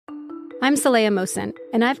I'm Saleha Mohsin,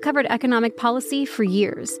 and I've covered economic policy for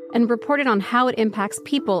years and reported on how it impacts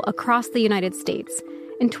people across the United States.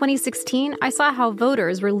 In 2016, I saw how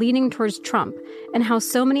voters were leaning towards Trump and how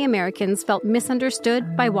so many Americans felt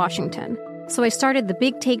misunderstood by Washington. So I started The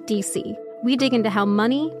Big Take DC. We dig into how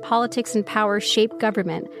money, politics, and power shape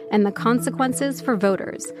government and the consequences for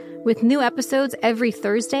voters. With new episodes every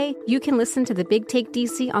Thursday, you can listen to The Big Take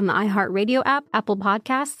DC on the iHeartRadio app, Apple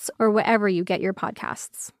Podcasts, or wherever you get your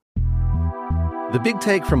podcasts. The Big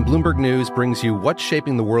Take from Bloomberg News brings you what's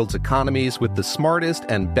shaping the world's economies with the smartest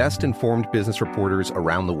and best-informed business reporters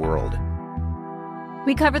around the world.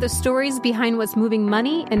 We cover the stories behind what's moving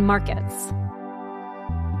money and markets,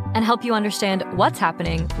 and help you understand what's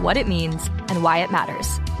happening, what it means, and why it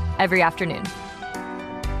matters every afternoon.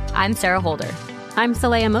 I'm Sarah Holder. I'm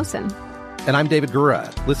Saleha Mohsin. And I'm David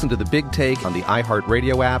Gura. Listen to The Big Take on the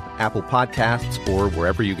iHeartRadio app, Apple Podcasts, or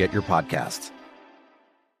wherever you get your podcasts.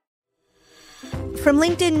 From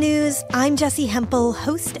LinkedIn News, I'm Jessie Hempel,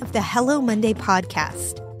 host of the Hello Monday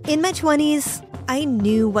podcast. In my 20s, I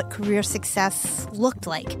knew what career success looked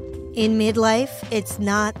like. In midlife, it's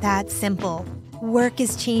not that simple. Work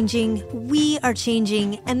is changing, we are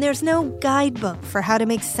changing, and there's no guidebook for how to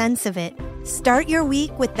make sense of it. Start your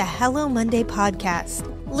week with the Hello Monday podcast.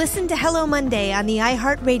 Listen to Hello Monday on the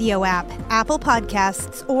iHeartRadio app, Apple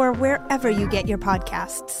Podcasts, or wherever you get your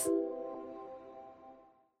podcasts.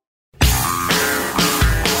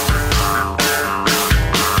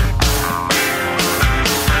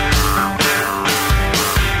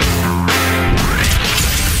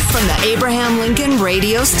 From the Abraham Lincoln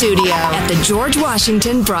Radio Studio at the George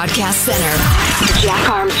Washington Broadcast Center, Jack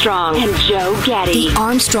Armstrong and Joe Getty. The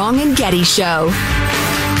Armstrong and Getty Show.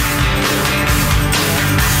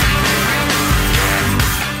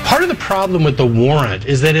 Part of the problem with the warrant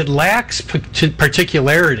is that it lacks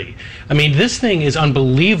particularity. I mean, this thing is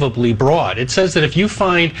unbelievably broad. It says that if you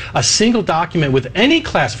find a single document with any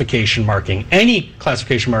classification marking,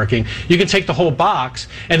 you can take the whole box,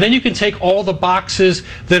 and then you can take all the boxes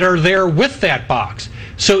that are there with that box.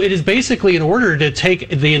 So it is basically in order to take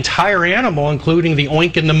the entire animal, including the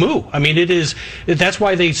oink and the moo. I mean, that's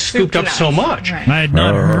why they scooped up so much. Right. I had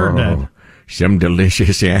not heard that. Some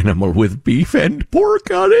delicious animal with beef and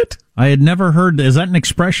pork on it. I had never heard. Is that an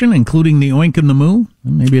expression, including the oink and the moo?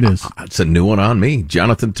 Maybe it is. It's a new one on me.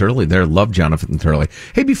 Jonathan Turley there. Love Jonathan Turley.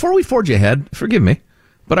 Hey, before we forge ahead, forgive me,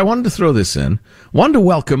 but I wanted to throw this in. Wanted to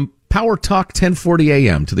welcome Power Talk 1040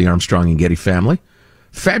 AM to the Armstrong and Getty family.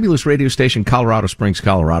 Fabulous radio station, Colorado Springs,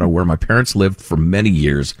 Colorado, where my parents lived for many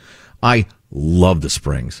years. I love the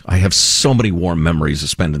Springs. I have so many warm memories of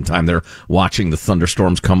spending time there, watching the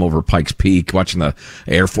thunderstorms come over Pikes Peak, watching the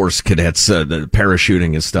Air Force cadets the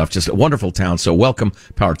parachuting and stuff. Just a wonderful town. So welcome,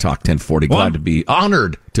 Power Talk 1040. Glad to be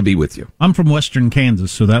honored to be with you. I'm from Western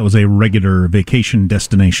Kansas, so that was a regular vacation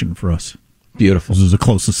destination for us. Beautiful. This was the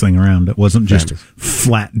closest thing around. It wasn't just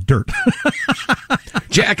flat dirt.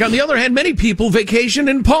 Jack, on the other hand, many people vacation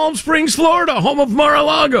in Palm Springs, Florida, home of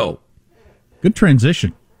Mar-a-Lago. Good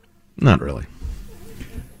transition. Not really.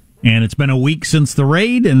 And it's been a week since the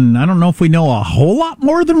raid, and I don't know if we know a whole lot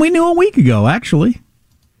more than we knew a week ago, actually.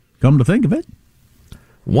 Come to think of it.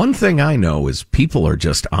 One thing I know is people are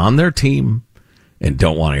just on their team and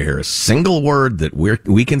don't want to hear a single word that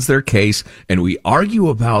weakens their case, and we argue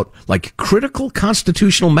about like critical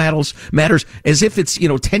constitutional matters as if it's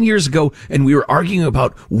 10 years ago and we were arguing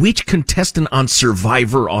about which contestant on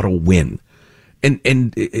Survivor ought to win. And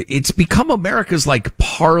it's become America's like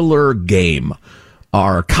parlor game,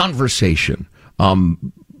 our conversation.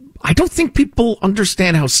 I don't think people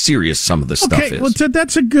understand how serious some of this stuff is. Well,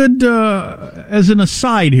 that's a good, as an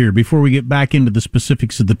aside here, before we get back into the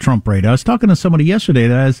specifics of the Trump raid. I was talking to somebody yesterday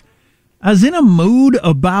that I was in a mood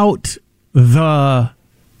about the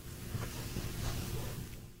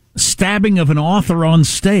stabbing of an author on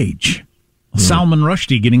stage. Salman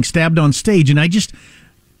Rushdie getting stabbed on stage. And I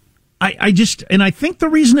think the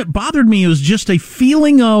reason it bothered me was just a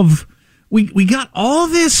feeling of, we got all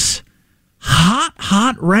this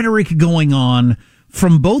hot rhetoric going on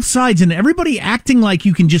from both sides, and everybody acting like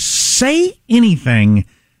you can just say anything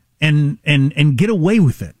and get away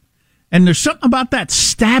with it. And there's something about that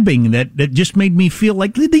stabbing that just made me feel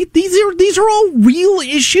like these are all real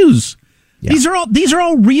issues. Yeah. These are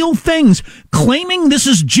all real things. Claiming this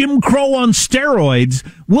is Jim Crow on steroids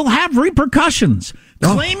will have repercussions.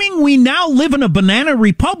 Claiming we now live in a banana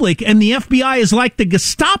republic and the FBI is like the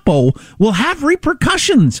Gestapo will have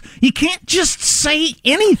repercussions. You can't just say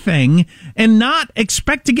anything and not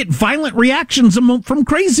expect to get violent reactions from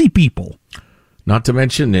crazy people. Not to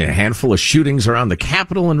mention a handful of shootings around the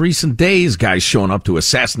Capitol in recent days, guys showing up to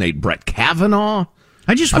assassinate Brett Kavanaugh.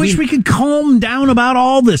 I just wish we could calm down about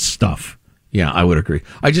all this stuff. Yeah, I would agree.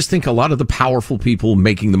 I just think a lot of the powerful people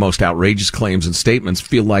making the most outrageous claims and statements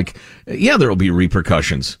feel like, yeah, there will be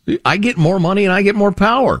repercussions. I get more money and I get more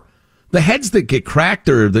power. The heads that get cracked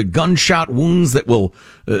or the gunshot wounds that will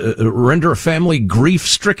render a family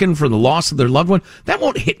grief-stricken for the loss of their loved one, that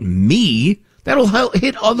won't hit me. That'll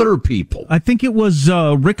hit other people. I think it was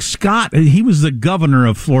Rick Scott. He was the governor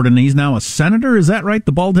of Florida, and he's now a senator. Is that right?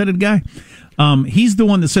 The bald-headed guy? He's the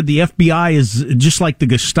one that said the FBI is just like the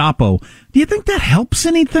Gestapo. Do you think that helps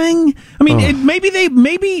anything? I mean,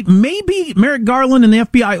 maybe Merrick Garland and the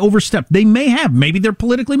FBI overstepped. They may have. Maybe they're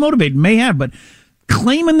politically motivated. May have. But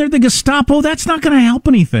claiming they're the Gestapo, that's not going to help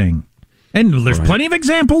anything. And there's plenty of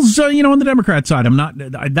examples, on the Democrat side.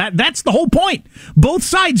 That's the whole point. Both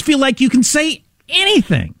sides feel like you can say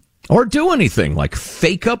anything. Or do anything, like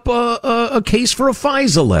fake up a case for a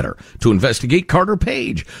FISA letter to investigate Carter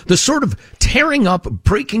Page. The sort of tearing up,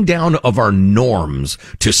 breaking down of our norms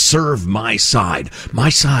to serve my side. My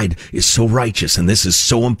side is so righteous and this is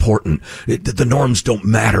so important. The norms don't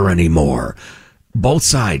matter anymore. Both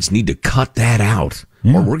sides need to cut that out,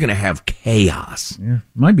 or we're going to have chaos. Yeah,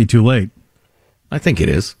 might be too late. I think it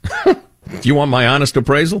is. Do you want my honest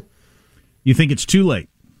appraisal? You think it's too late?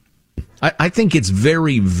 I think it's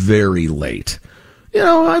very, very late.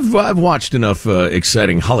 I've watched enough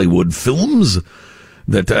exciting Hollywood films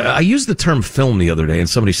that I used the term film the other day, and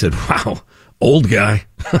somebody said, "Wow, old guy."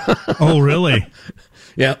 Oh, really?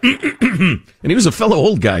 Yeah, and he was a fellow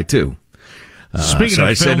old guy too. Speaking so of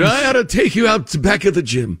I films, said, I ought to take you out to back of the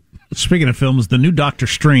gym. Speaking of films, the new Doctor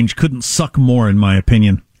Strange couldn't suck more, in my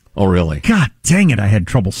opinion. Oh, really? God dang it! I had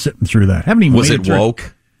trouble sitting through that. Haven't even was made it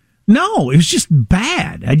woke? No, it was just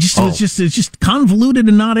bad. It's just convoluted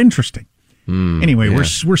and not interesting. Anyway, we're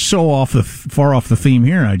so far off the theme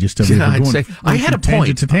here. I just I'd say I had a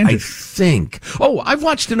point. I think. Oh, I've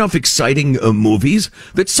watched enough exciting movies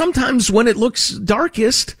that sometimes when it looks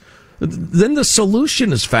darkest, then the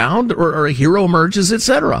solution is found, or a hero emerges,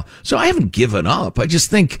 etc. So I haven't given up. I just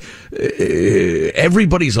think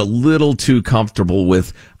everybody's a little too comfortable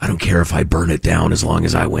with, I don't care if I burn it down as long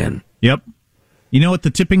as I win. Yep. You know what the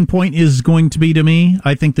tipping point is going to be to me?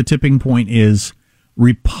 I think the tipping point is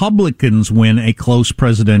Republicans win a close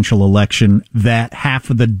presidential election that half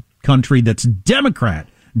of the country that's Democrat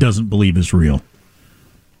doesn't believe is real.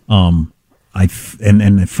 And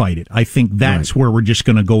fight it. I think that's where we're just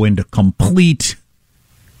going to go into complete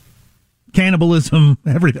cannibalism,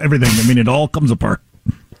 everything. I mean, it all comes apart.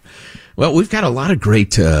 Well, we've got a lot of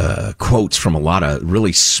great quotes from a lot of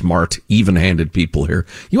really smart, even-handed people here.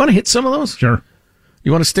 You want to hit some of those? Sure.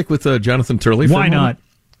 You want to stick with Jonathan Turley? Why not?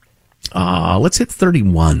 Let's hit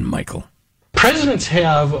 31, Michael. Presidents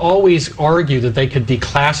have always argued that they could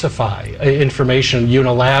declassify information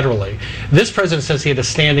unilaterally. This president says he had a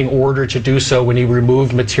standing order to do so when he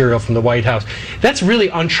removed material from the White House. That's really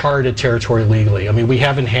uncharted territory legally. I mean, we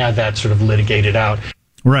haven't had that sort of litigated out.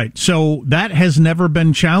 Right. So that has never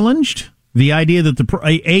been challenged. The idea that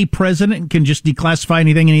a president can just declassify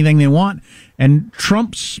anything they want. And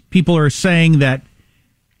Trump's people are saying that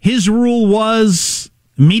his rule was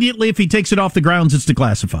immediately if he takes it off the grounds, it's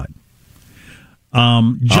declassified.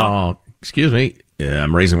 Excuse me. Yeah,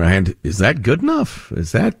 I'm raising my hand. Is that good enough?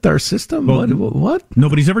 Is that our system? Well, what?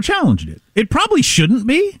 Nobody's ever challenged it. It probably shouldn't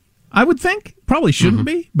be, I would think. Probably shouldn't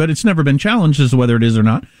be, but it's never been challenged as to whether it is or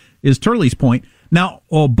not, is Turley's point. Now,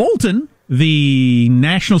 Bolton, the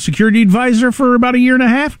national security advisor for about a year and a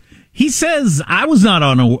half, he says, I was not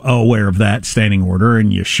aware of that standing order,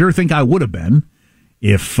 and you sure think I would have been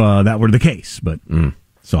if that were the case. But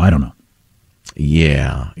so I don't know.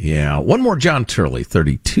 Yeah. One more John Turley,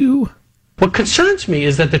 32. What concerns me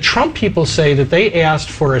is that the Trump people say that they asked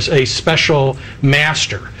for a special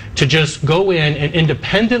master to just go in and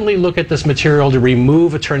independently look at this material to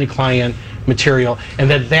remove attorney-client material, and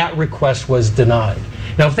that request was denied.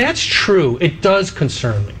 Now, if that's true, it does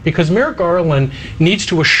concern me, because Merrick Garland needs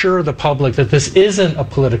to assure the public that this isn't a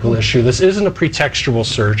political issue, this isn't a pretextual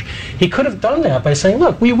search. He could have done that by saying,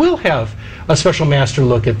 look, we will have a special master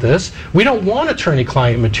look at this. We don't want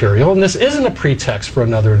attorney-client material, and this isn't a pretext for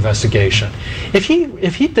another investigation. If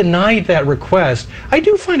he denied that request, I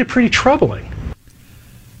do find it pretty troubling.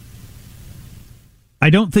 I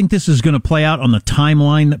don't think this is going to play out on the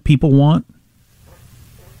timeline that people want.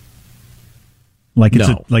 Like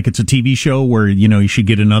it's a TV show where, you should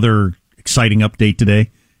get another exciting update today.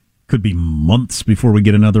 Could be months before we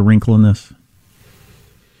get another wrinkle in this.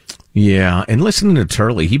 Yeah, and listening to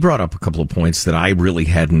Turley, he brought up a couple of points that I really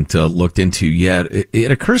hadn't looked into yet. It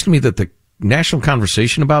occurs to me that the national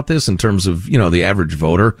conversation about this in terms of, the average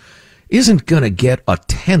voter isn't going to get a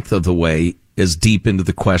tenth of the way as deep into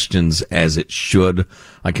the questions as it should.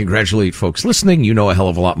 I congratulate folks listening. You know a hell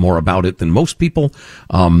of a lot more about it than most people.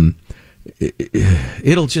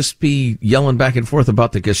 It'll just be yelling back and forth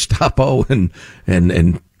about the Gestapo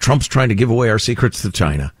and Trump's trying to give away our secrets to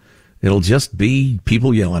China. It'll just be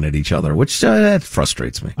people yelling at each other, which that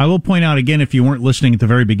frustrates me. I will point out again, if you weren't listening at the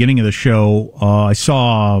very beginning of the show, I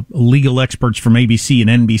saw legal experts from ABC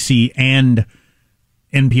and NBC and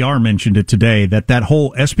NPR mentioned it today, that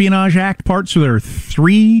whole Espionage Act part, so there are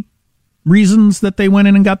 3 reasons that they went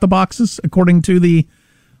in and got the boxes, according to the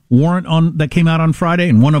warrant that came out on Friday,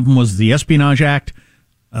 and one of them was the Espionage Act.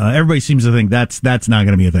 Everybody seems to think that's not going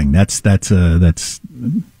to be a thing. That's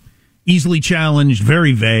easily challenged,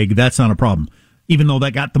 very vague. That's not a problem. Even though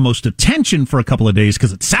that got the most attention for a couple of days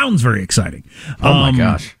because it sounds very exciting. Oh my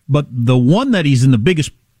gosh. But the one that he's in the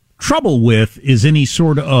biggest trouble with is any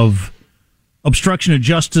sort of obstruction of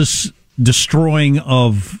justice, destroying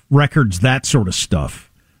of records, that sort of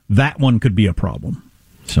stuff. That one could be a problem.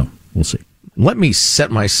 So we'll see. Let me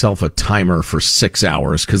set myself a timer for 6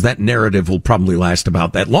 hours because that narrative will probably last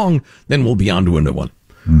about that long. Then we'll be on to a new one.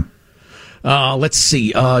 Let's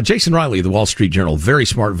see. Jason Riley, the Wall Street Journal, very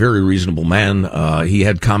smart, very reasonable man. He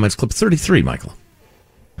had comments, clip 33, Michael.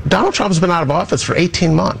 Donald Trump has been out of office for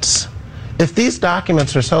 18 months. If these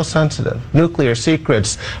documents are so sensitive, nuclear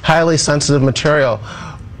secrets, highly sensitive material,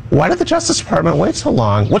 why did the Justice Department wait so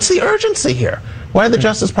long? What's the urgency here? Why did the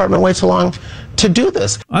Justice Department wait so long to do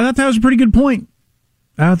this? I thought that was a pretty good point.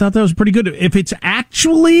 I thought that was pretty good. If it's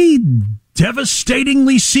actually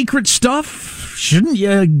devastatingly secret stuff, shouldn't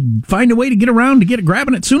you find a way to get around to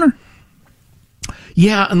grabbing it sooner?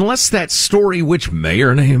 Yeah, unless that story, which may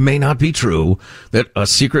or may not be true, that a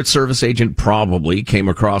Secret Service agent probably came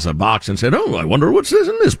across a box and said, "Oh, I wonder what's this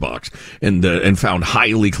in this box," and found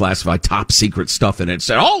highly classified, top secret stuff in it.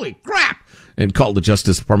 Said, "Holy crap!" and called the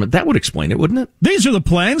Justice Department. That would explain it, wouldn't it? These are the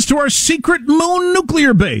plans to our secret moon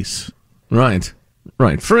nuclear base. Right.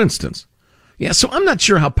 For instance. Yeah, so I'm not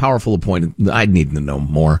sure how powerful a point. I'd need to know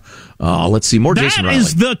more. Let's see more. Jason Riley. That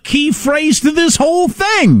is the key phrase to this whole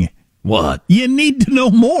thing. What? You need to know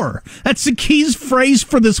more. That's the key phrase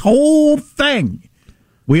for this whole thing.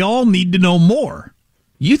 We all need to know more.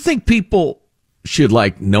 You think people should,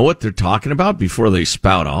 know what they're talking about before they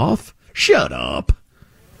spout off? Shut up.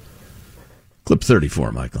 Clip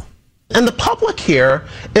 34, Michael. And the public here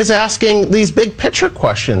is asking these big picture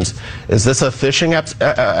questions. Is this a fishing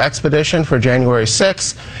expedition for January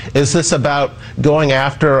 6th? Is this about going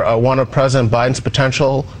after one of President Biden's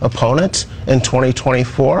potential opponents in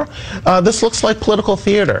 2024? This looks like political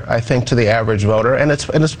theater, I think, to the average voter, and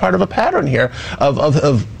it's part of a pattern here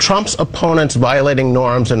of Trump's opponents violating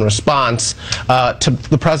norms in response to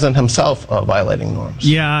the president himself violating norms.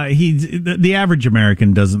 Yeah, the average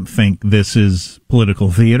American doesn't think this is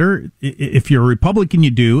political theater. If you're a Republican, you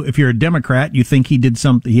do. If you're a Democrat, you think he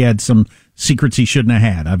had some secrets he shouldn't have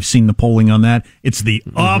had. I've seen the polling on that. It's the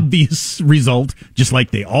obvious result, just like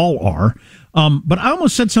they all are. But I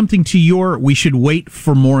almost said something to we should wait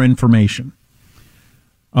for more information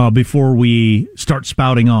before we start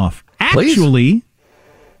spouting off. Actually,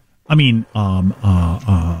 I mean,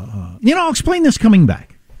 I'll explain this coming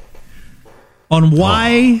back on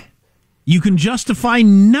why you can justify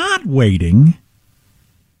not waiting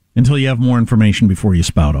until you have more information before you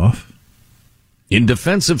spout off. In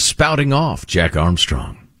defense of spouting off, Jack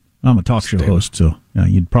Armstrong. I'm a talk show host, so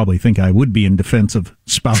you'd probably think I would be in defense of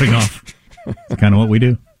spouting off. That's kind of what we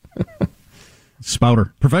do.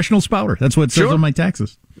 Spouter. Professional spouter. That's what it says on my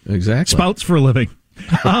taxes. Exactly. Spouts for a living.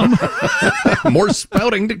 More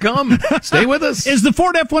spouting to come. Stay with us. Is the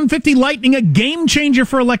Ford F-150 Lightning a game changer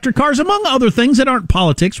for electric cars, among other things that aren't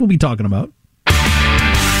politics we'll be talking about?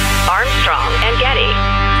 Armstrong and Getty.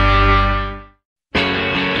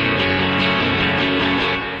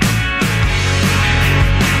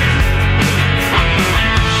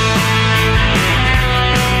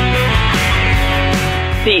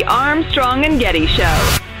 The Armstrong and Getty Show.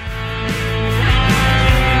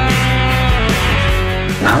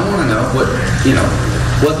 I want to know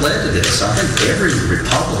what led to this. I think every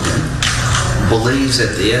Republican believes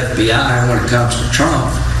that the FBI, when it comes to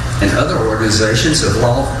Trump and other organizations, have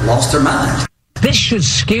lost their mind. This should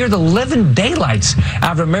scare the living daylights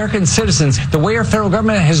out of American citizens. The way our federal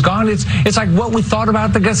government has gone, it's like what we thought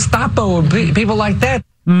about the Gestapo and people like that.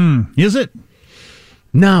 Is it?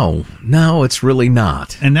 No, it's really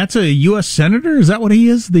not. And that's a U.S. senator? Is that what he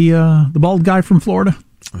is? The bald guy from Florida?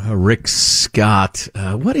 Rick Scott.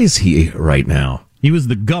 What is he right now? He was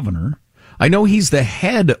the governor. I know he's the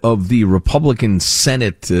head of the Republican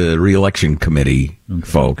Senate re-election committee,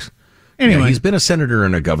 folks. Anyway, he's been a senator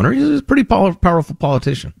and a governor. He's a pretty powerful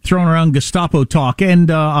politician. Throwing around Gestapo talk,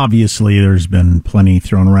 and obviously there's been plenty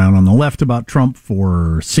thrown around on the left about Trump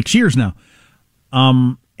for 6 years now.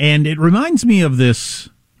 And it reminds me of this.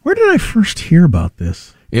 Where did I first hear about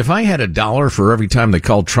this? If I had $1 for every time they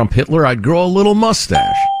called Trump Hitler, I'd grow a little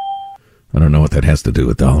mustache. I don't know what that has to do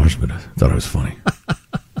with dollars, but I thought it was funny.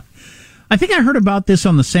 I think I heard about this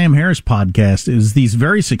on the Sam Harris podcast. Is these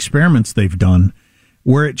various experiments they've done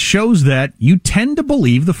where it shows that you tend to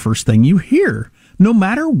believe the first thing you hear, no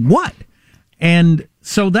matter what. And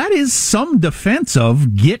so that is some defense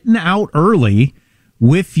of getting out early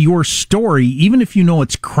with your story, even if you know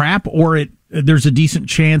it's crap or there's a decent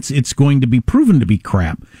chance it's going to be proven to be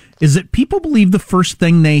crap, is that people believe the first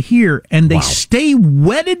thing they hear, and they stay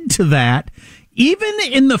wedded to that even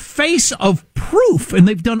in the face of proof. And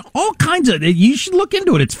they've done all kinds of, you should look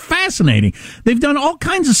into it. It's fascinating. They've done all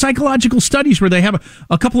kinds of psychological studies where they have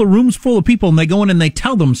a couple of rooms full of people and they go in and they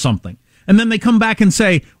tell them something. And then they come back and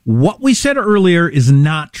say, what we said earlier is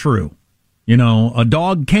not true. You know, a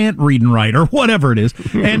dog can't read and write or whatever it is.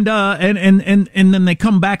 And then they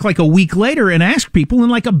come back like a week later and ask people,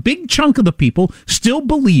 and like a big chunk of the people still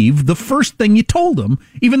believe the first thing you told them,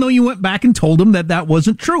 even though you went back and told them that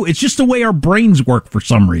wasn't true. It's just the way our brains work for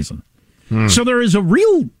some reason. So there is a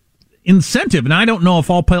real incentive, and I don't know if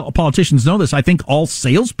all politicians know this. I think all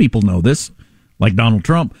salespeople know this, like Donald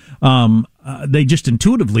Trump. They just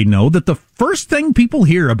intuitively know that the first thing people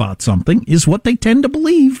hear about something is what they tend to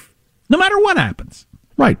believe. No matter what happens.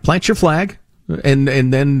 Right. Plant your flag, and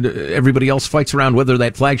then everybody else fights around whether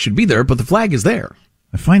that flag should be there, but the flag is there.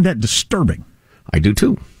 I find that disturbing. I do,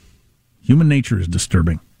 too. Human nature is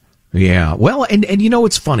disturbing. Yeah. Well, and you know,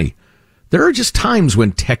 it's funny. There are just times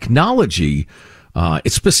when technology,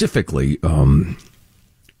 it specifically,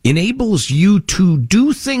 enables you to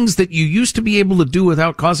do things that you used to be able to do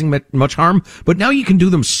without causing much harm, but now you can do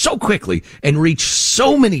them so quickly and reach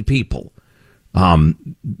so many people.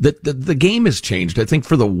 The game has changed, I think,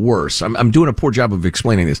 for the worse. I'm doing a poor job of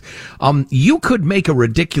explaining this. You could make a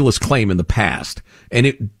ridiculous claim in the past, and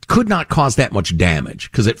it could not cause that much damage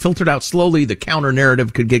because it filtered out slowly. The counter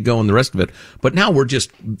narrative could get going, the rest of it. But now we're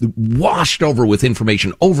just washed over with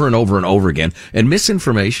information over and over and over again, and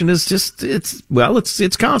misinformation is just it's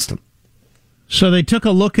constant. So they took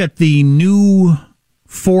a look at the new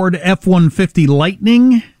Ford F-150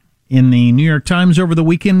 Lightning in the New York Times over the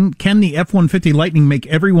weekend. Can the F-150 Lightning make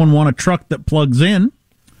everyone want a truck that plugs in?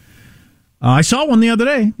 I saw one the other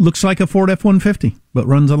day. Looks like a Ford F-150, but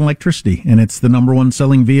runs on electricity, and it's the number one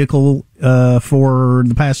selling vehicle for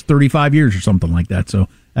the past 35 years or something like that, so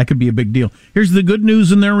that could be a big deal. Here's the good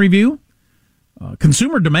news in their review.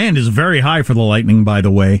 Consumer demand is very high for the Lightning, by the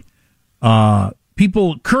way.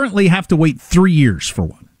 People currently have to wait 3 years for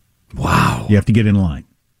one. Wow. You have to get in line.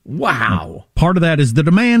 Wow. Part of that is the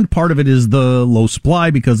demand. Part of it is the low supply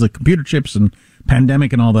because of computer chips and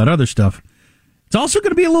pandemic and all that other stuff. It's also going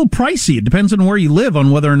to be a little pricey. It depends on where you live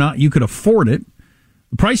on whether or not you could afford it.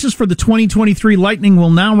 The prices for the 2023 Lightning will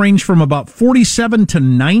now range from about $47,000 to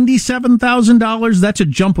 $97,000. That's a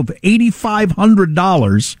jump of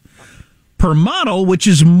 $8,500 per model, which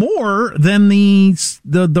is more than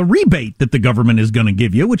the rebate that the government is going to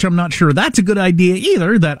give you, which I'm not sure that's a good idea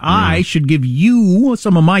either, that I should give you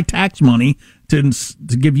some of my tax money to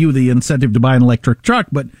give you the incentive to buy an electric truck,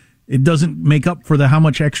 but it doesn't make up for how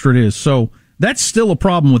much extra it is. So that's still a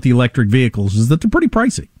problem with the electric vehicles, is that they're pretty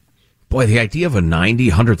pricey. Boy, the idea of a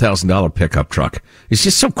 $100,000 pickup truck is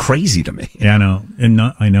just so crazy to me. Yeah, I know. And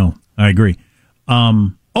I know. I agree.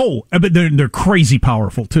 But they're crazy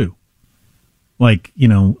powerful, too. Like, you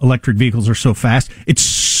know, electric vehicles are so fast. It's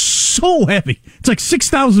so heavy. It's like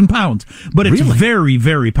 6,000 pounds, but it's very,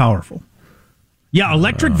 very powerful. Yeah,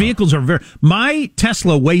 electric vehicles are my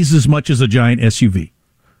Tesla weighs as much as a giant SUV.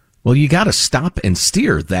 Well, you got to stop and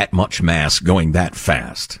steer that much mass going that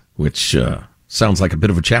fast, which sounds like a bit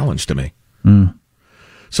of a challenge to me.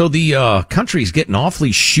 So the country's getting awfully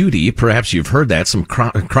shooty. Perhaps you've heard that. Some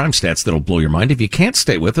crime stats that'll blow your mind. If you can't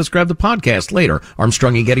stay with us, grab the podcast later.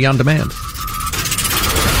 Armstrong and Getty on demand.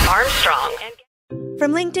 Armstrong.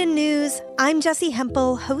 From LinkedIn News, I'm Jessie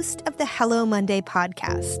Hempel, host of the Hello Monday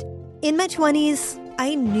podcast. In my 20s,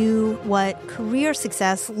 I knew what career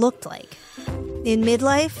success looked like. In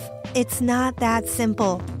midlife, it's not that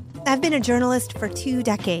simple. I've been a journalist for 2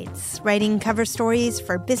 decades, writing cover stories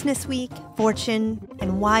for Business Week, Fortune,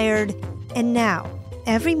 and Wired. And now,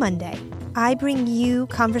 every Monday, I bring you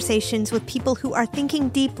conversations with people who are thinking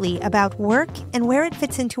deeply about work and where it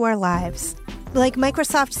fits into our lives. like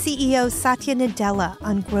Microsoft CEO Satya Nadella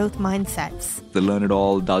on growth mindsets. The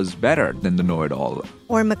learn-it-all does better than the know-it-all.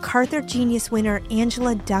 Or MacArthur Genius winner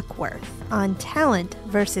Angela Duckworth on talent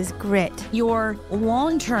versus grit. Your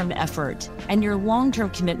long-term effort and your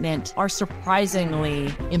long-term commitment are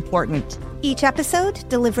surprisingly important. Each episode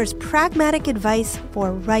delivers pragmatic advice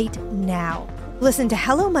for right now. Listen to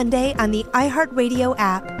Hello Monday on the iHeartRadio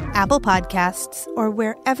app, Apple Podcasts, or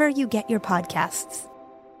wherever you get your podcasts.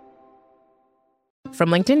 From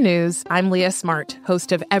LinkedIn News, I'm Leah Smart,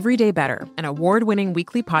 host of Everyday Better, an award-winning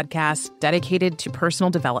weekly podcast dedicated to personal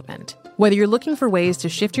development. Whether you're looking for ways to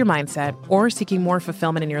shift your mindset or seeking more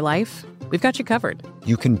fulfillment in your life, we've got you covered.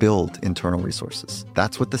 You can build internal resources.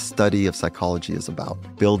 That's what the study of psychology is about,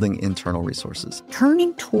 building internal resources.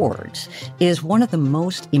 Turning towards is one of the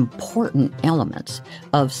most important elements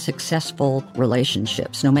of successful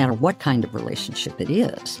relationships, no matter what kind of relationship it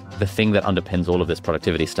is. The thing that underpins all of this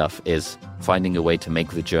productivity stuff is finding a way to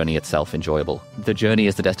make the journey itself enjoyable. The journey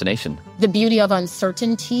is the destination. The beauty of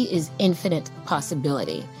uncertainty is infinite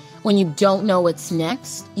possibility. When you don't know what's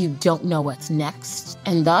next, you don't know what's next.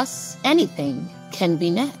 And thus, anything can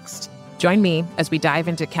be next. Join me as we dive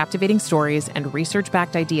into captivating stories and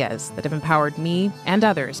research-backed ideas that have empowered me and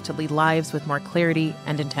others to lead lives with more clarity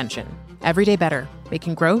and intention. Everyday Better,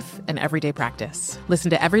 making growth an everyday practice.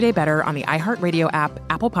 Listen to Everyday Better on the iHeartRadio app,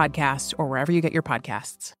 Apple Podcasts, or wherever you get your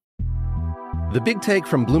podcasts. The Big Take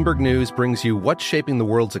from Bloomberg News brings you what's shaping the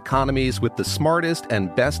world's economies with the smartest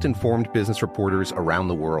and best-informed business reporters around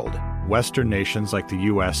the world. Western nations like the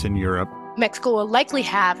U.S. and Europe. Mexico will likely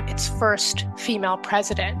have its first female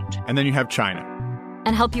president. And then you have China.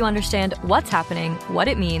 And help you understand what's happening, what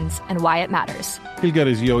it means, and why it matters. He'll get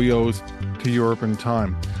his yo-yos to Europe in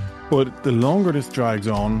time. But the longer this drags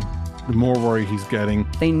on, the more worry he's getting.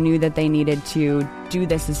 They knew that they needed to do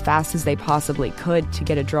this as fast as they possibly could to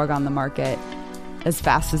get a drug on the market as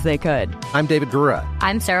fast as they could. I'm David Gura.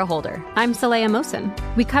 I'm Sarah Holder. I'm Saleha Mohsen.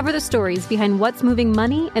 We cover the stories behind what's moving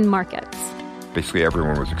money and markets. Basically,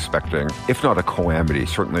 everyone was expecting, if not a calamity,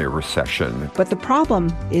 certainly a recession. But the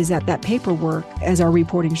problem is that paperwork, as our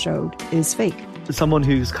reporting showed, is fake. As someone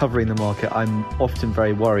who's covering the market, I'm often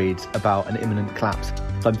very worried about an imminent collapse.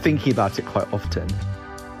 I'm thinking about it quite often.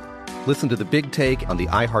 Listen to The Big Take on the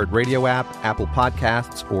iHeartRadio app, Apple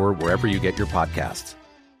Podcasts, or wherever you get your podcasts.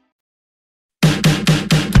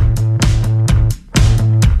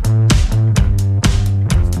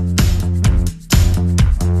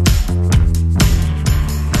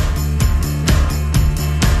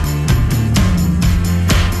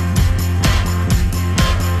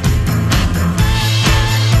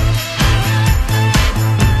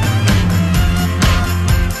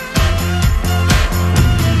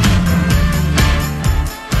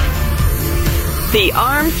 The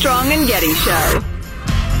Armstrong and Getty Show.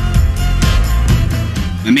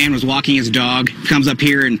 A man was walking his dog, comes up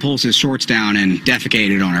here and pulls his shorts down and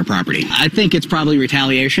defecated on our property. I think it's probably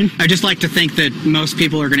retaliation. I just like to think that most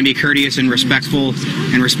people are going to be courteous and respectful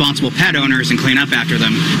and responsible pet owners and clean up after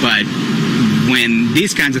them. But when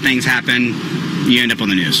these kinds of things happen, you end up on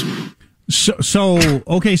the news. So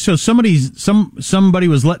somebody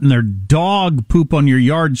was letting their dog poop on your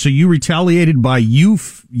yard, so you retaliated by you?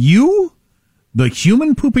 The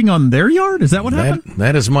human pooping on their yard? Is that what happened?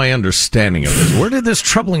 That is my understanding of this. Where did this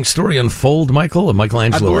troubling story unfold, Michael?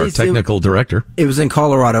 Michelangelo, our technical director. It was in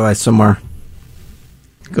Colorado, somewhere.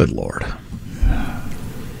 Good Lord.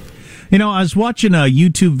 You know, I was watching a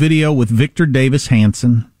YouTube video with Victor Davis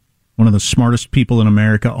Hanson, one of the smartest people in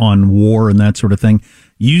America on war and that sort of thing,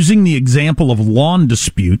 using the example of lawn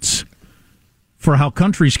disputes for how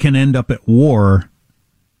countries can end up at war,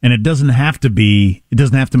 and it doesn't have to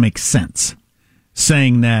make sense.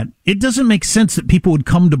 Saying that it doesn't make sense that people would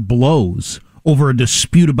come to blows over a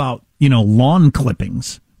dispute about, lawn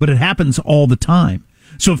clippings, but it happens all the time.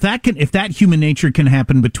 So if that human nature can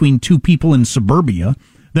happen between two people in suburbia,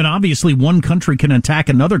 then obviously one country can attack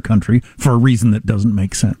another country for a reason that doesn't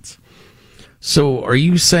make sense. So are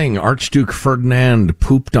you saying Archduke Ferdinand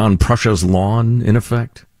pooped on Prussia's lawn, in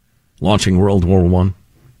effect? Launching World War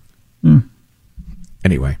I?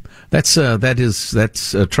 Anyway, that's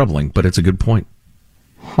troubling, but it's a good point.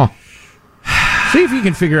 Huh. See if you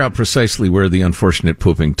can figure out precisely where the unfortunate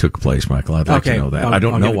pooping took place, Michael. I'd like to know that. I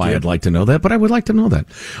don't know why I'd like to know that, but I would like to know that.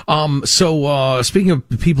 So speaking of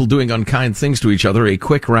people doing unkind things to each other, a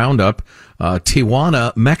quick roundup.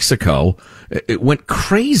 Tijuana, Mexico, it went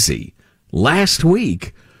crazy last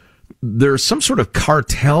week. There's some sort of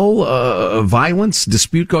cartel violence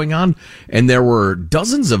dispute going on, and there were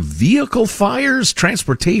dozens of vehicle fires,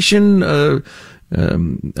 transportation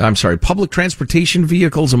public transportation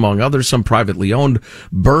vehicles, among others, some privately owned,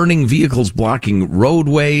 burning vehicles blocking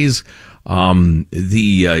roadways.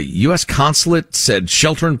 The U.S. consulate said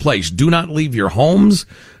shelter in place, do not leave your homes.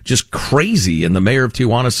 Just crazy. And the mayor of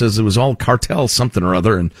Tijuana says it was all cartel something or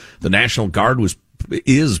other, and the National Guard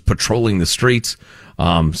is patrolling the streets.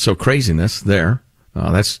 So craziness there.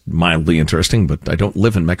 That's mildly interesting, but I don't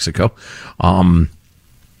live in Mexico.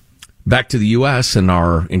 Back to the U.S. and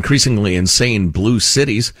our increasingly insane blue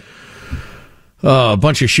cities. A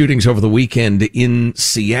bunch of shootings over the weekend in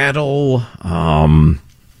Seattle,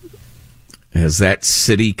 as that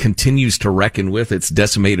city continues to reckon with its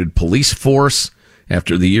decimated police force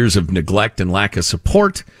after the years of neglect and lack of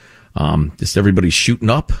support. Just everybody's shooting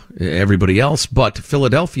up everybody else. But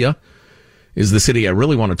Philadelphia is the city I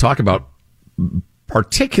really want to talk about,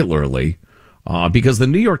 particularly because the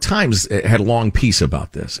New York Times had a long piece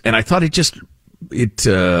about this, and I thought it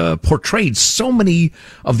portrayed so many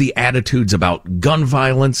of the attitudes about gun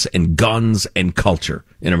violence and guns and culture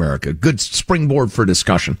in America. Good springboard for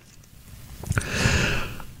discussion.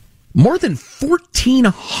 More than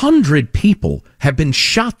 1,400 people have been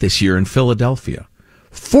shot this year in Philadelphia.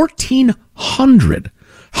 1,400.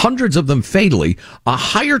 Hundreds of them fatally, a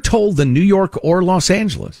higher toll than New York or Los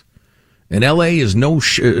Angeles. And L.A. is no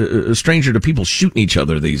stranger to people shooting each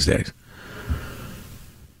other these days.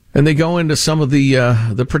 And they go into some of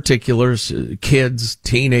the particulars, kids,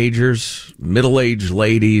 teenagers, middle-aged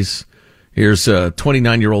ladies. Here's a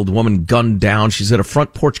 29-year-old woman gunned down. She's at a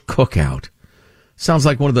front porch cookout. Sounds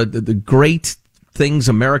like one of the great things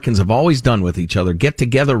Americans have always done with each other. Get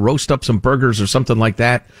together, roast up some burgers or something like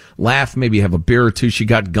that, laugh, maybe have a beer or two. She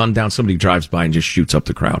got gunned down. Somebody drives by and just shoots up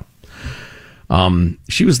the crowd.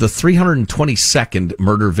 She was the 322nd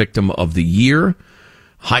murder victim of the year,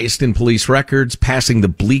 highest in police records, passing the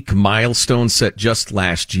bleak milestone set just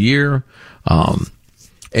last year.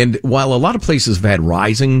 And while a lot of places have had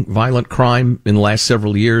rising violent crime in the last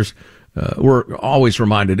several years, we're always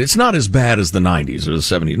reminded it's not as bad as the 90s or the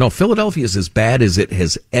 70s. No, Philadelphia is as bad as it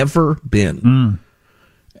has ever been.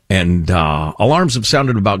 And alarms have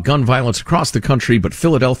sounded about gun violence across the country, but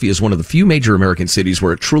Philadelphia is one of the few major American cities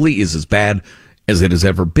where it truly is as bad as it has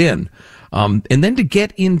ever been. And then to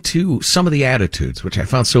get into some of the attitudes, which I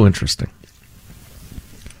found so interesting.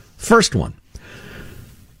 First one.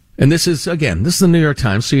 And this is the New York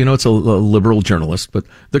Times, so you know it's a liberal journalist, but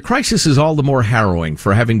the crisis is all the more harrowing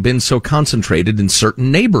for having been so concentrated in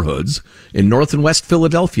certain neighborhoods in North and West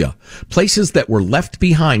Philadelphia, places that were left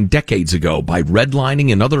behind decades ago by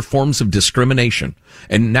redlining and other forms of discrimination,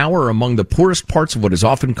 and now are among the poorest parts of what is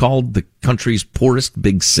often called the country's poorest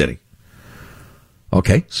big city.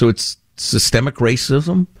 Okay, so it's systemic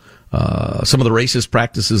racism, some of the racist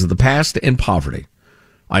practices of the past, and poverty.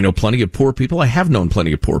 I know plenty of poor people. I have known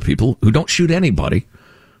plenty of poor people who don't shoot anybody,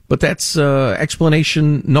 but that's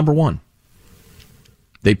explanation number one.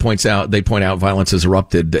 They point out violence has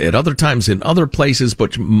erupted at other times in other places,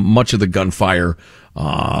 but much of the gunfire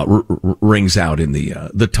rings out in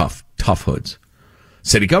the tough hoods.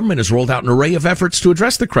 City government has rolled out an array of efforts to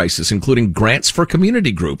address the crisis, including grants for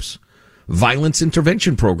community groups, violence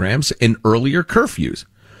intervention programs, and earlier curfews.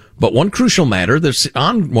 But on one crucial matter, there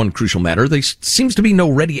seems to be no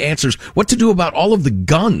ready answers. What to do about all of the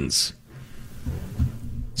guns?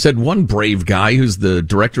 Said one brave guy who's the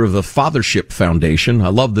director of the Fathership Foundation. I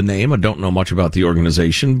love the name. I don't know much about the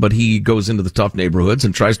organization, but he goes into the tough neighborhoods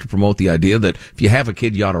and tries to promote the idea that if you have a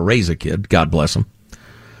kid, you ought to raise a kid. God bless him.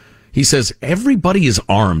 He says, everybody is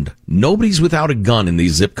armed. Nobody's without a gun in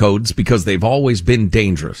these zip codes because they've always been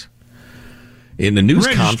dangerous. In the news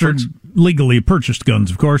conference, legally purchased guns,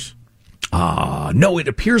 of course. No, it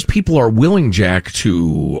appears people are willing, Jack,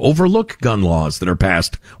 to overlook gun laws that are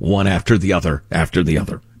passed one after the other.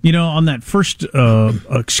 You know, on that first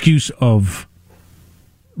excuse of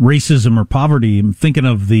racism or poverty, I'm thinking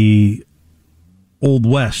of the Old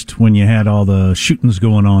West when you had all the shootings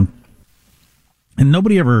going on. And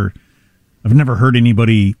I've never heard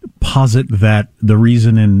anybody posit that the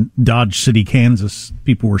reason in Dodge City, Kansas,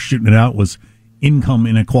 people were shooting it out was income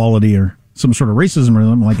inequality or some sort of racism or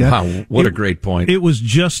something like that. Wow, what a great point. It was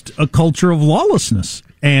just a culture of lawlessness,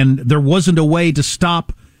 and there wasn't a way to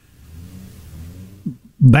stop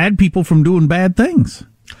bad people from doing bad things.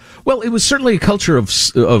 Well, it was certainly a culture of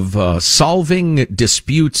solving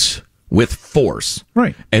disputes with force.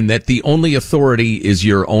 Right. And that the only authority is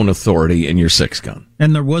your own authority and your six gun.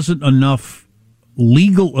 And there wasn't enough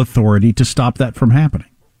legal authority to stop that from happening.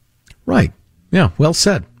 Right. Yeah, well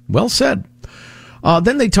said. Well said.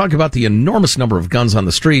 Then they talk about the enormous number of guns on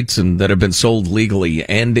the streets and that have been sold legally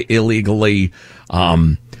and illegally.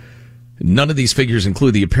 None of these figures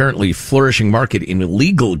include the apparently flourishing market in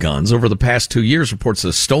illegal guns. Over the past 2 years, reports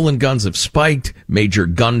of stolen guns have spiked, major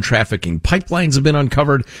gun trafficking pipelines have been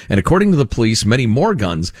uncovered, and according to the police, many more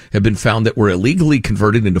guns have been found that were illegally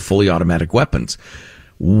converted into fully automatic weapons.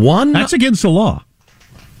 That's against the law.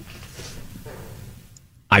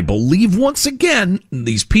 I believe, once again,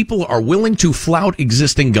 these people are willing to flout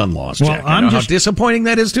existing gun laws, Jack. Well, I know how disappointing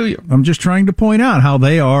that is to you. I'm just trying to point out how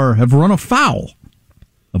they have run afoul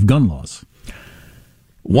of gun laws.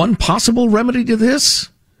 One possible remedy to this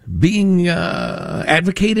being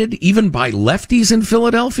advocated even by lefties in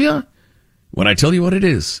Philadelphia? When I tell you what it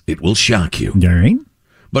is, it will shock you. All right.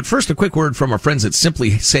 But first, a quick word from our friends at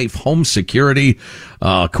Simply Safe Home Security.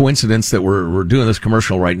 Coincidence that we're doing this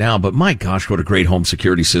commercial right now, but my gosh, what a great home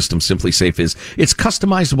security system Simply Safe is. It's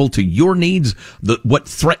customizable to your needs, what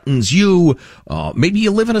threatens you. Maybe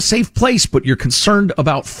you live in a safe place, but you're concerned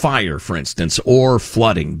about fire, for instance, or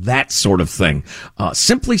flooding, that sort of thing.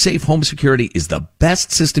 Simply Safe Home Security is the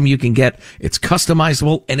best system you can get. It's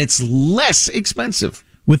customizable, and it's less expensive.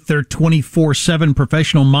 With their 24/7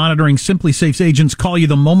 professional monitoring, Simply Safe's agents call you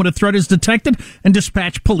the moment a threat is detected and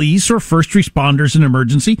dispatch police or first responders in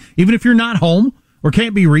emergency, even if you're not home or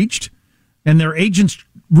can't be reached. And their agents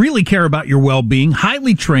really care about your well-being,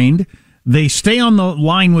 highly trained. They stay on the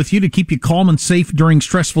line with you to keep you calm and safe during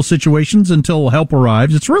stressful situations until help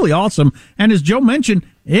arrives. It's really awesome. And as Joe mentioned,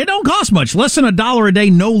 it don't cost much, less than $1 a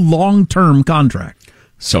day, no long-term contract.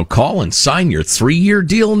 So call and sign your 3-year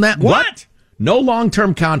deal in that. What? No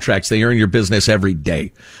long-term contracts. They earn your business every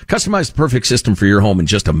day. Customize the perfect system for your home in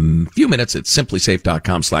just a few minutes at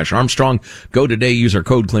simplysafe.com/Armstrong. Go today. Use our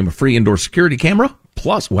code. Claim a free indoor security camera.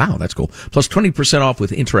 Plus, wow, that's cool. Plus 20% off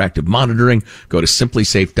with interactive monitoring. Go to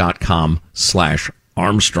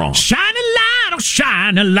simplysafe.com/Armstrong. Shine a light, oh,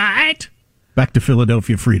 shine a light. Back to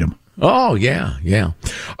Philadelphia freedom. Oh, yeah.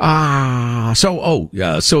 So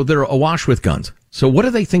they're awash with guns. So what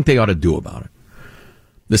do they think they ought to do about it?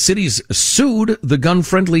 The city's sued the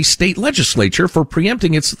gun-friendly state legislature for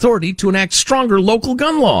preempting its authority to enact stronger local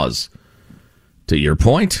gun laws. To your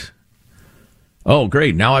point, oh,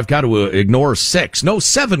 great, now I've got to ignore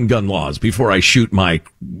 7 gun laws before I shoot my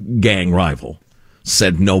gang rival,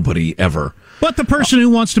 said nobody ever. But the person who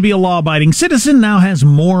wants to be a law-abiding citizen now has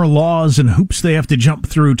more laws and hoops they have to jump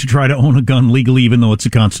through to try to own a gun legally, even though it's a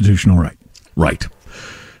constitutional right. Right.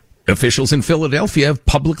 Officials in Philadelphia have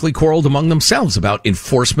publicly quarreled among themselves about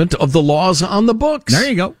enforcement of the laws on the books. There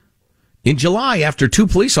you go. In July, after 2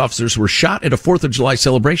 police officers were shot at a 4th of July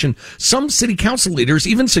celebration, some city council leaders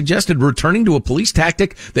even suggested returning to a police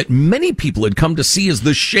tactic that many people had come to see as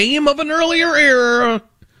the shame of an earlier era.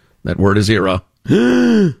 That word is era.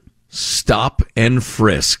 Stop and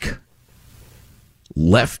frisk.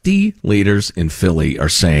 Lefty leaders in Philly are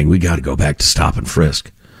saying we got to go back to stop and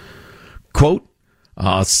frisk. Quote,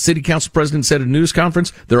 city council president said at a news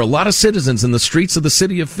conference, there are a lot of citizens in the streets of the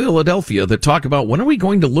city of Philadelphia that talk about when are we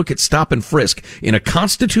going to look at stop and frisk in a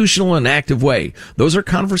constitutional and active way. Those are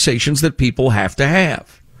conversations that people have to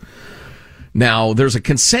have. Now, there's a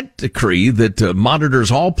consent decree that monitors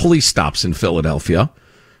all police stops in Philadelphia,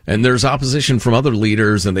 and there's opposition from other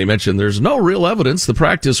leaders, and they mention there's no real evidence the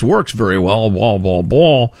practice works very well, blah, blah,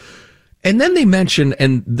 blah. And then they mention,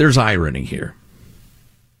 and there's irony here.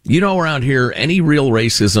 You know, around here, any real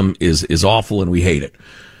racism is awful and we hate it.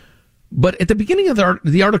 But at the beginning of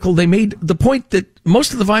the article, they made the point that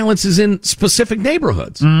most of the violence is in specific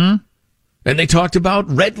neighborhoods. Mm-hmm. And they talked about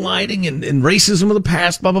redlining and racism of the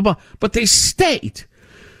past, blah, blah, blah. But they state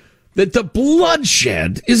that the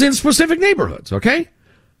bloodshed is in specific neighborhoods, okay?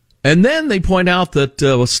 And then they point out that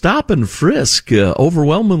stop and frisk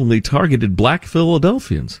overwhelmingly targeted black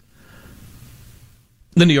Philadelphians.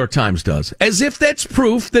 The New York Times does. As if that's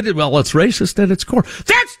proof that, it's racist at its core.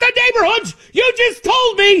 That's the neighborhoods you just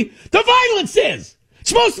told me the violence is.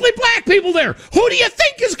 It's mostly black people there. Who do you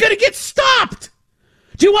think is going to get stopped?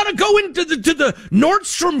 Do you want to go into the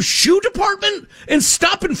Nordstrom shoe department and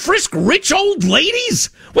stop and frisk rich old ladies?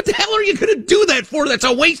 What the hell are you going to do that for? That's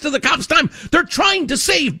a waste of the cops' time. They're trying to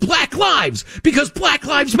save black lives because black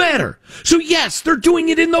lives matter. So yes, they're doing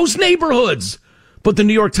it in those neighborhoods. But the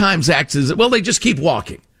New York Times acts as, well, they just keep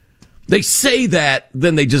walking. They say that,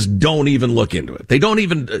 then they just don't even look into it. They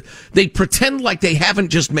pretend like they haven't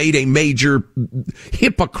just made a major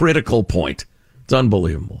hypocritical point. It's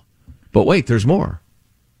unbelievable. But wait, there's more.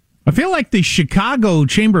 I feel like the Chicago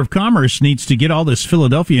Chamber of Commerce needs to get all this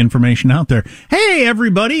Philadelphia information out there. Hey,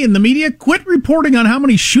 everybody in the media, quit reporting on how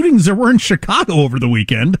many shootings there were in Chicago over the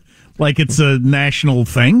weekend, like it's a national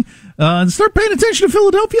thing, and start paying attention to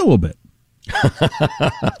Philadelphia a little bit.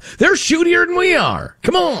 They're shootier than we are.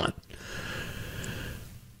 Come on.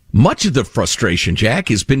 Much of the frustration, Jack,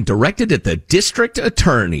 has been directed at the district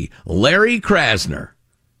attorney, Larry Krasner.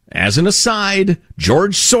 As an aside,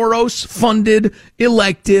 George Soros-funded,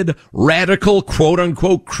 elected, radical,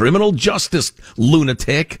 quote-unquote, criminal justice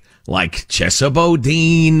lunatic like Chesa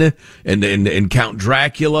Bodine and Count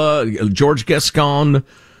Dracula, George Gascon,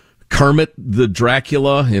 Kermit the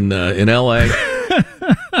Dracula in L.A.,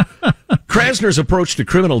 Krasner's approach to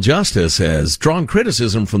criminal justice has drawn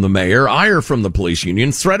criticism from the mayor, ire from the police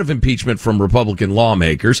union, threat of impeachment from Republican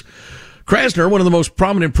lawmakers. Krasner, one of the most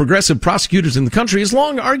prominent progressive prosecutors in the country, has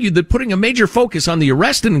long argued that putting a major focus on the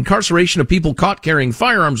arrest and incarceration of people caught carrying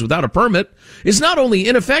firearms without a permit is not only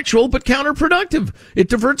ineffectual but counterproductive. It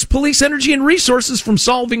diverts police energy and resources from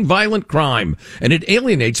solving violent crime, and it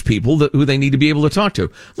alienates people who they need to be able to talk to.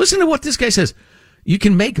 Listen to what this guy says. You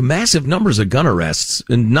can make massive numbers of gun arrests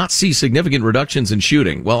and not see significant reductions in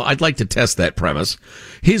shooting. Well, I'd like to test that premise.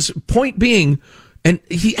 His point being, and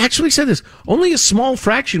he actually said this, only a small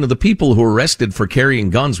fraction of the people who are arrested for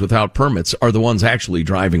carrying guns without permits are the ones actually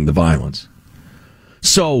driving the violence.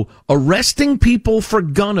 So arresting people for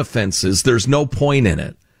gun offenses, there's no point in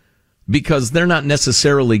it because they're not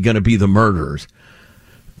necessarily going to be the murderers.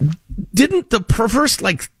 Didn't the first,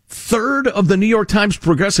 third of the New York Times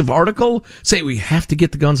progressive article say we have to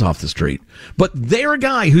get the guns off the street? But their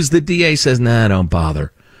guy, who's the DA, says, nah, don't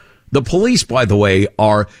bother. The police, by the way,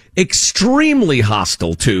 are extremely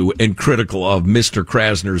hostile to and critical of Mr.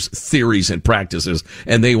 Krasner's theories and practices,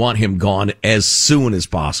 and they want him gone as soon as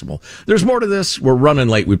possible. There's more to this. We're running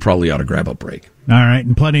late. We probably ought to grab a break. All right,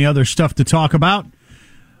 and plenty of other stuff to talk about.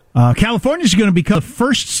 California's going to become the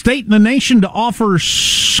first state in the nation to offer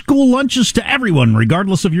school lunches to everyone,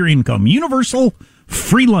 regardless of your income. Universal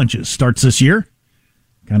free lunches starts this year.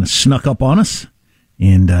 Kind of snuck up on us.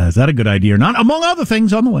 And is that a good idea or not? Among other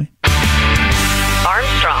things on the way.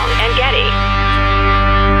 Armstrong and Getty.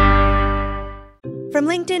 From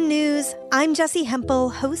LinkedIn News, I'm Jessie Hempel,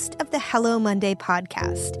 host of the Hello Monday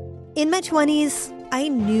podcast. In my 20s, I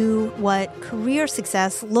knew what career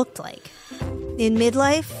success looked like. In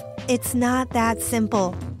midlife, it's not that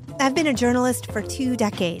simple. I've been a journalist for 2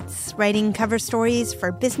 decades, writing cover stories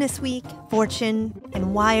for Business Week, Fortune,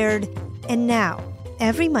 and Wired. And now,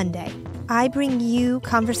 every Monday, I bring you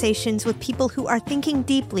conversations with people who are thinking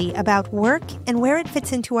deeply about work and where it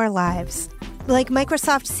fits into our lives. Like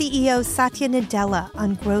Microsoft CEO Satya Nadella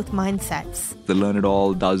on growth mindsets. The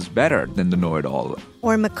learn-it-all does better than the know-it-all.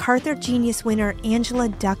 Or MacArthur Genius winner Angela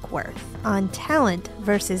Duckworth on talent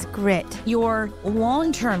versus grit. Your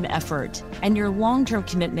long-term effort and your long-term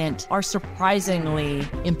commitment are surprisingly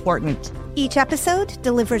important. Each episode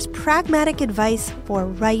delivers pragmatic advice for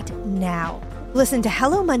right now. Listen to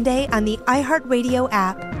Hello Monday on the iHeartRadio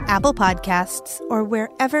app, Apple Podcasts, or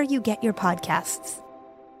wherever you get your podcasts.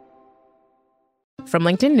 From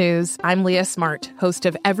LinkedIn News, I'm Leah Smart, host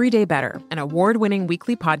of Everyday Better, an award-winning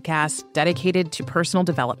weekly podcast dedicated to personal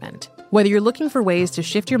development. Whether you're looking for ways to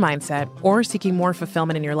shift your mindset or seeking more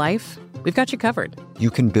fulfillment in your life, we've got you covered.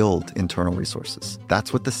 You can build internal resources.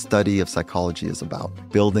 That's what the study of psychology is about,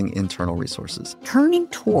 building internal resources. Turning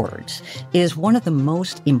towards is one of the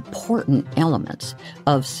most important elements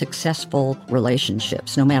of successful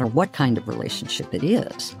relationships, no matter what kind of relationship it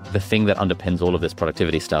is. The thing that underpins all of this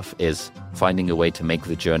productivity stuff is finding a way to make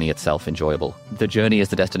the journey itself enjoyable. The journey is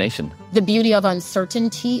the destination. The beauty of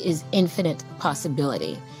uncertainty is infinite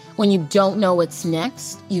possibility. When you don't know what's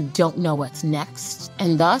next, you don't know what's next.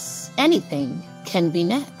 And thus, anything can be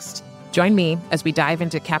next. Join me as we dive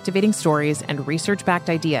into captivating stories and research-backed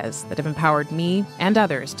ideas that have empowered me and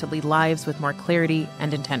others to lead lives with more clarity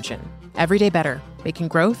and intention. Everyday Better, making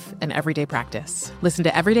growth an everyday practice. Listen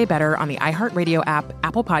to Everyday Better on the iHeartRadio app,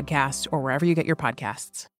 Apple Podcasts, or wherever you get your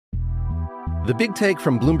podcasts. The Big Take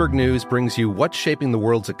from Bloomberg News brings you what's shaping the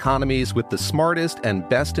world's economies with the smartest and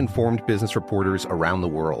best-informed business reporters around the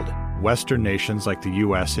world. Western nations like the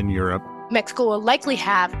U.S. and Europe. Mexico will likely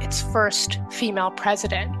have its first female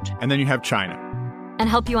president. And then you have China. And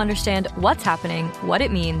help you understand what's happening, what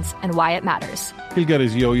it means, and why it matters. He'll get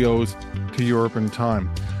his yo-yos to Europe in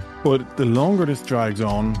time. But the longer this drags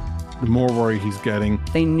on, the more worry he's getting.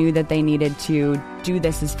 They knew that they needed to do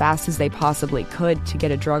this as fast as they possibly could to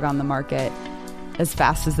get a drug on the market as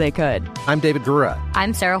fast as they could. I'm David Gura.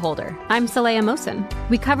 I'm Sarah Holder. I'm Saleha Mohsen.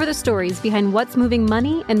 We cover the stories behind what's moving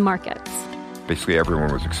money and markets. Basically,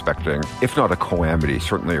 everyone was expecting, if not a calamity,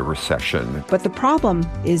 certainly a recession. But the problem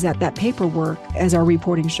is that paperwork, as our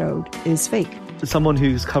reporting showed, is fake. As someone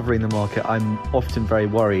who's covering the market, I'm often very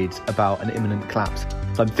worried about an imminent collapse.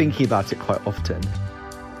 So I'm thinking about it quite often.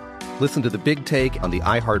 Listen to The Big Take on the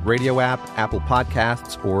iHeartRadio app, Apple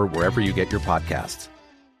Podcasts, or wherever you get your podcasts.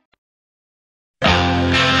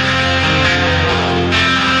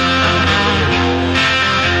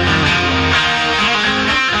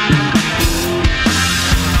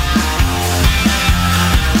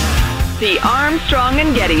 The Armstrong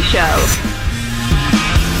and Getty Show.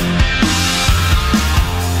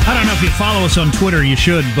 I don't know if you follow us on Twitter, you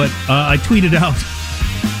should, but I tweeted out,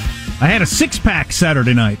 I had a 6-pack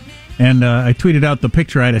Saturday night, and I tweeted out the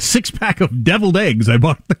picture. I had a 6-pack of deviled eggs I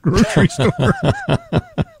bought at the grocery store.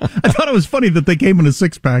 I thought it was funny that they came in a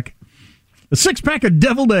 6-pack. A 6-pack of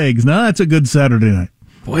deviled eggs. Now, that's a good Saturday night.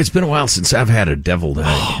 Boy, it's been a while since I've had a deviled egg.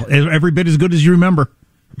 Oh, every bit as good as you remember.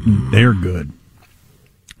 They're good.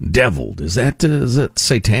 Deviled. Is that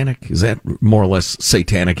satanic? Is that more or less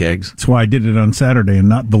satanic eggs? That's why I did it on Saturday and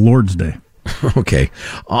not the Lord's Day. Okay.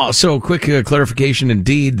 So, quick clarification.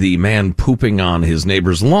 Indeed, the man pooping on his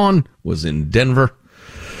neighbor's lawn was in Denver,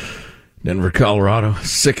 Colorado.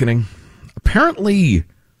 Sickening. Apparently,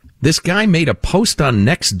 this guy made a post on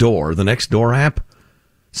Nextdoor, the Nextdoor app,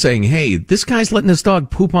 saying, hey, this guy's letting his dog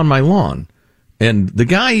poop on my lawn. And the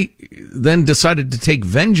guy then decided to take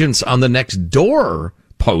vengeance on the Nextdoor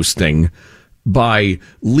posting by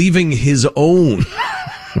leaving his own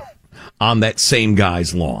on that same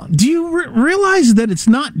guy's lawn. Do you realize that it's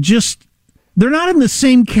not just, they're not in the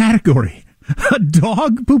same category. A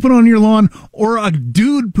dog pooping on your lawn or a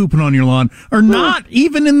dude pooping on your lawn are not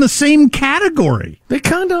even in the same category. They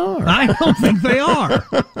kind of are. I don't think they are.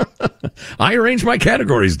 I arrange my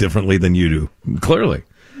categories differently than you do, clearly.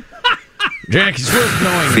 Jack, it's worth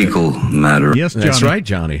knowing. Fecal matter. Yes, Johnny. That's right,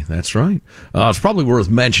 Johnny. That's right. It's probably worth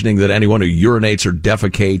mentioning that anyone who urinates or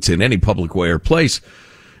defecates in any public way or place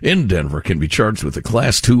in Denver can be charged with a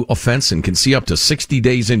Class 2 offense and can see up to 60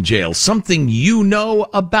 days in jail. Something you know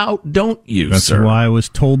about, don't you, That's sir? That's why I was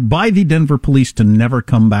told by the Denver police to never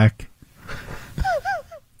come back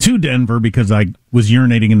to Denver because I was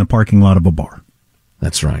urinating in the parking lot of a bar.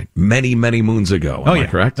 That's right. Many, many moons ago. Am I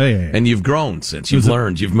correct? Oh, yeah. And you've grown since. You've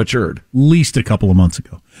learned. You've matured. At least a couple of months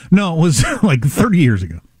ago. No, it was like 30 years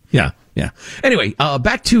ago. Yeah. Anyway,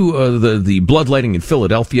 back to the bloodletting in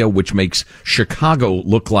Philadelphia, which makes Chicago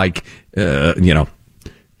look like, there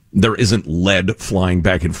isn't lead flying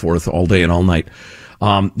back and forth all day and all night.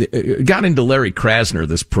 Got into Larry Krasner,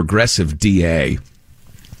 this progressive DA,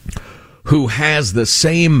 who has the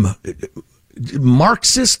same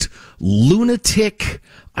Marxist, lunatic,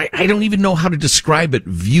 I don't even know how to describe it,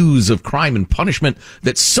 views of crime and punishment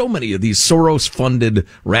that so many of these Soros-funded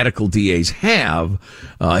radical DAs have.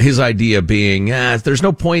 His idea being, there's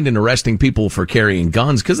no point in arresting people for carrying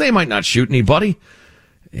guns because they might not shoot anybody.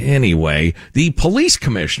 Anyway, the police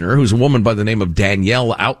commissioner, who's a woman by the name of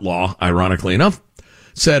Danielle Outlaw, ironically enough,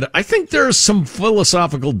 said, I think there are some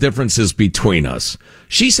philosophical differences between us.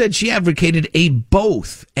 She said she advocated a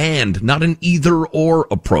both and, not an either or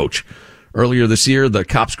approach. Earlier this year, the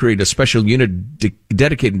cops created a special unit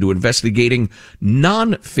dedicated to investigating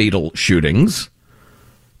non-fatal shootings,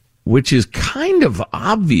 which is kind of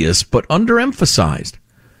obvious but underemphasized.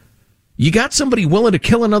 You got somebody willing to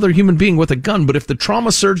kill another human being with a gun, but if the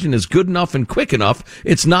trauma surgeon is good enough and quick enough,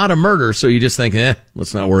 it's not a murder, so you just think,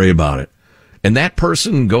 let's not worry about it. And that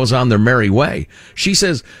person goes on their merry way. She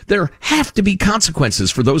says there have to be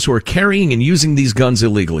consequences for those who are carrying and using these guns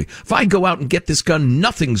illegally. If I go out and get this gun,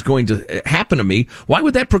 nothing's going to happen to me. Why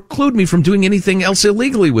would that preclude me from doing anything else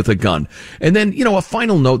illegally with a gun? And then, a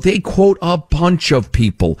final note, they quote a bunch of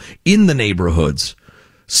people in the neighborhoods,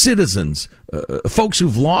 citizens, folks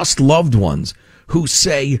who've lost loved ones, who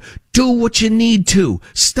say, do what you need to.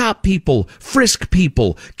 Stop people, frisk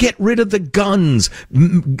people, get rid of the guns,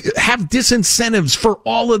 have disincentives for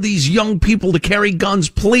all of these young people to carry guns,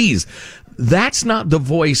 please. That's not the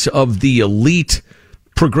voice of the elite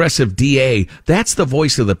progressive DA. That's the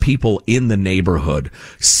voice of the people in the neighborhood.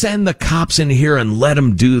 Send the cops in here and let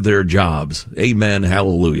them do their jobs. Amen.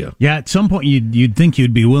 Hallelujah. Yeah, at some point you'd think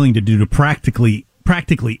you'd be willing to do practically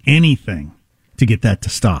anything to get that to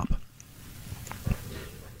stop.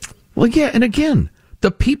 Well, yeah, and again,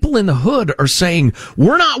 the people in the hood are saying,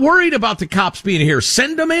 we're not worried about the cops being here.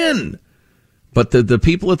 Send them in. But the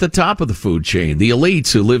people at the top of the food chain, the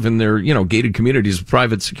elites who live in their, gated communities with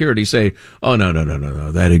private security say, oh, no.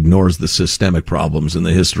 That ignores the systemic problems and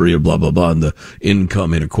the history of blah, blah, blah, and the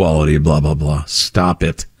income inequality, blah, blah, blah. Stop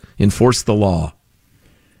it. Enforce the law.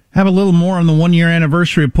 Have a little more on the 1-year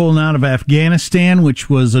anniversary of pulling out of Afghanistan, which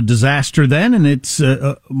was a disaster then, and it's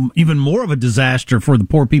even more of a disaster for the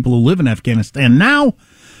poor people who live in Afghanistan now.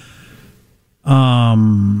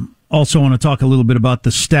 Also want to talk a little bit about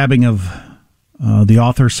the stabbing of the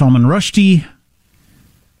author Salman Rushdie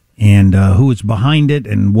and who is behind it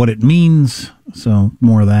and what it means. So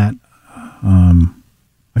more of that.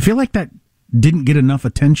 I feel like that didn't get enough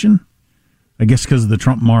attention. I guess because of the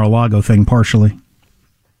Trump Mar-a-Lago thing partially.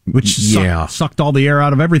 Which sucked all the air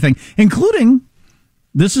out of everything, including,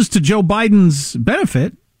 this is to Joe Biden's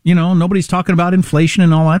benefit, Nobody's talking about inflation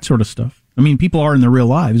and all that sort of stuff. I mean, people are in their real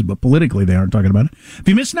lives, but politically they aren't talking about it. If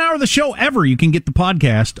you miss an hour of the show ever, you can get the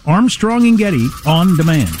podcast Armstrong and Getty on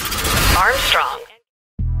demand. Armstrong.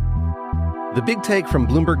 The Big Take from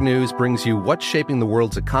Bloomberg News brings you what's shaping the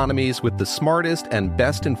world's economies with the smartest and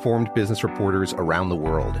best-informed business reporters around the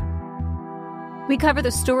world. We cover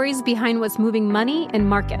the stories behind what's moving money and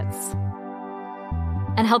markets,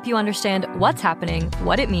 and help you understand what's happening,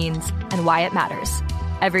 what it means, and why it matters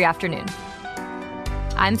every afternoon.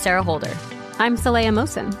 I'm Sarah Holder. I'm Saleha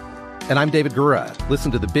Mohsin. And I'm David Gura.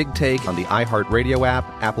 Listen to The Big Take on the iHeartRadio app,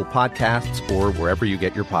 Apple Podcasts, or wherever you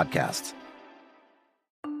get your podcasts.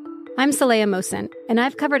 I'm Saleha Mohsin, and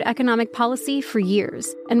I've covered economic policy for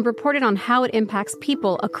years and reported on how it impacts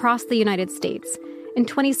people across the United States. In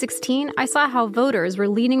 2016, I saw how voters were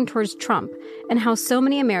leaning towards Trump and how so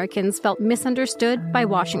many Americans felt misunderstood by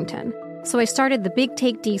Washington. So I started The Big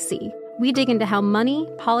Take DC. We dig into how money,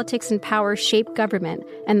 politics, and power shape government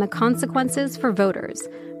and the consequences for voters.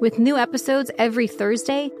 With new episodes every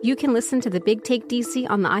Thursday, you can listen to The Big Take DC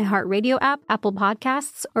on the iHeartRadio app, Apple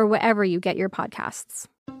Podcasts, or wherever you get your podcasts.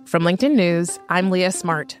 From LinkedIn News, I'm Leah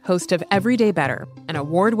Smart, host of Everyday Better, an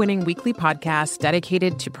award-winning weekly podcast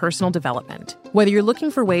dedicated to personal development. Whether you're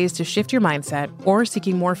looking for ways to shift your mindset or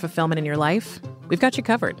seeking more fulfillment in your life, we've got you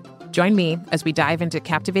covered. Join me as we dive into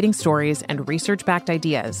captivating stories and research-backed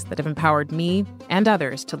ideas that have empowered me and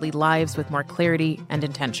others to lead lives with more clarity and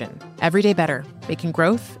intention. Everyday Better, making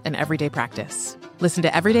growth an everyday practice. Listen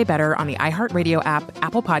to Everyday Better on the iHeartRadio app,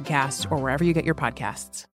 Apple Podcasts, or wherever you get your podcasts.